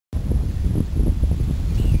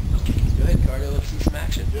see some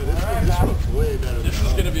action. Yeah, this looks way better. This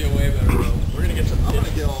is gonna be a way better roll. We're gonna get some. I'm gonna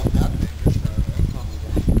get all that thing.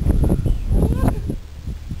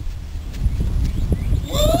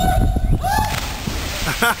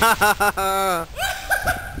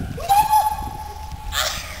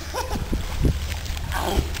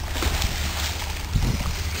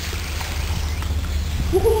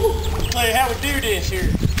 Play how we do this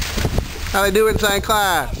here. How they do in St.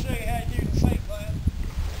 Cloud? I'll show you how to do it in St. Cloud.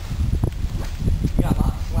 You got a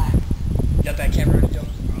lot of slack. You got that camera ready, Joe?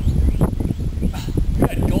 We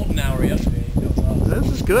had golden hour yesterday. Awesome.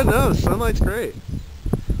 This is good. No, the sunlight's great.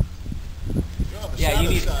 Yeah, you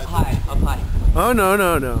need high, up high. Oh, no,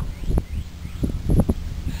 no, no.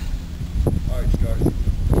 Alright, start.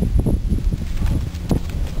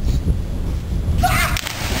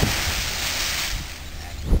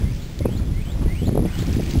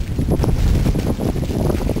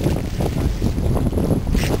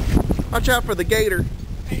 Watch out for the gator.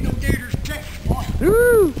 Ain't no gators in Texas, boy.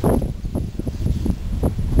 Woo!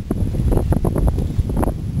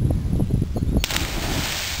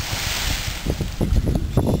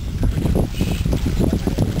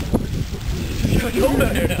 Go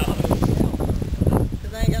down there now.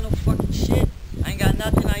 Cause I ain't got no fucking shit. I ain't got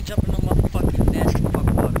nothing. I ain't jumping no motherfucking nasty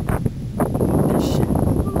fucking water. Fuck that shit.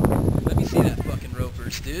 Let me see that fucking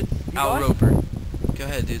ropers, dude. Al what? Roper. Go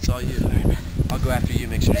ahead, dude. It's all you. I'll go after you.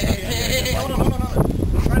 Make sure it's not. Hey, hold on.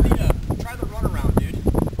 Try the run around, dude.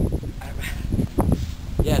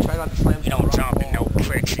 Yeah, try not to slam. You don't jump in no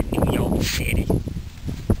creeks in New York City.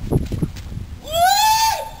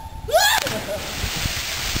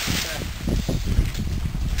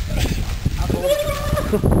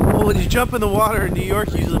 Well, when you jump in the water in New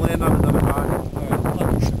York, you usually land on another rock.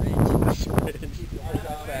 Fucking syringe.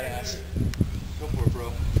 Badass. Go for it,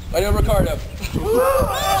 bro. Right over Ricardo.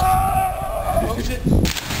 What was it?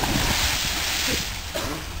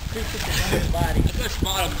 Body. I pushed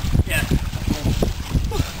bottom. Yeah.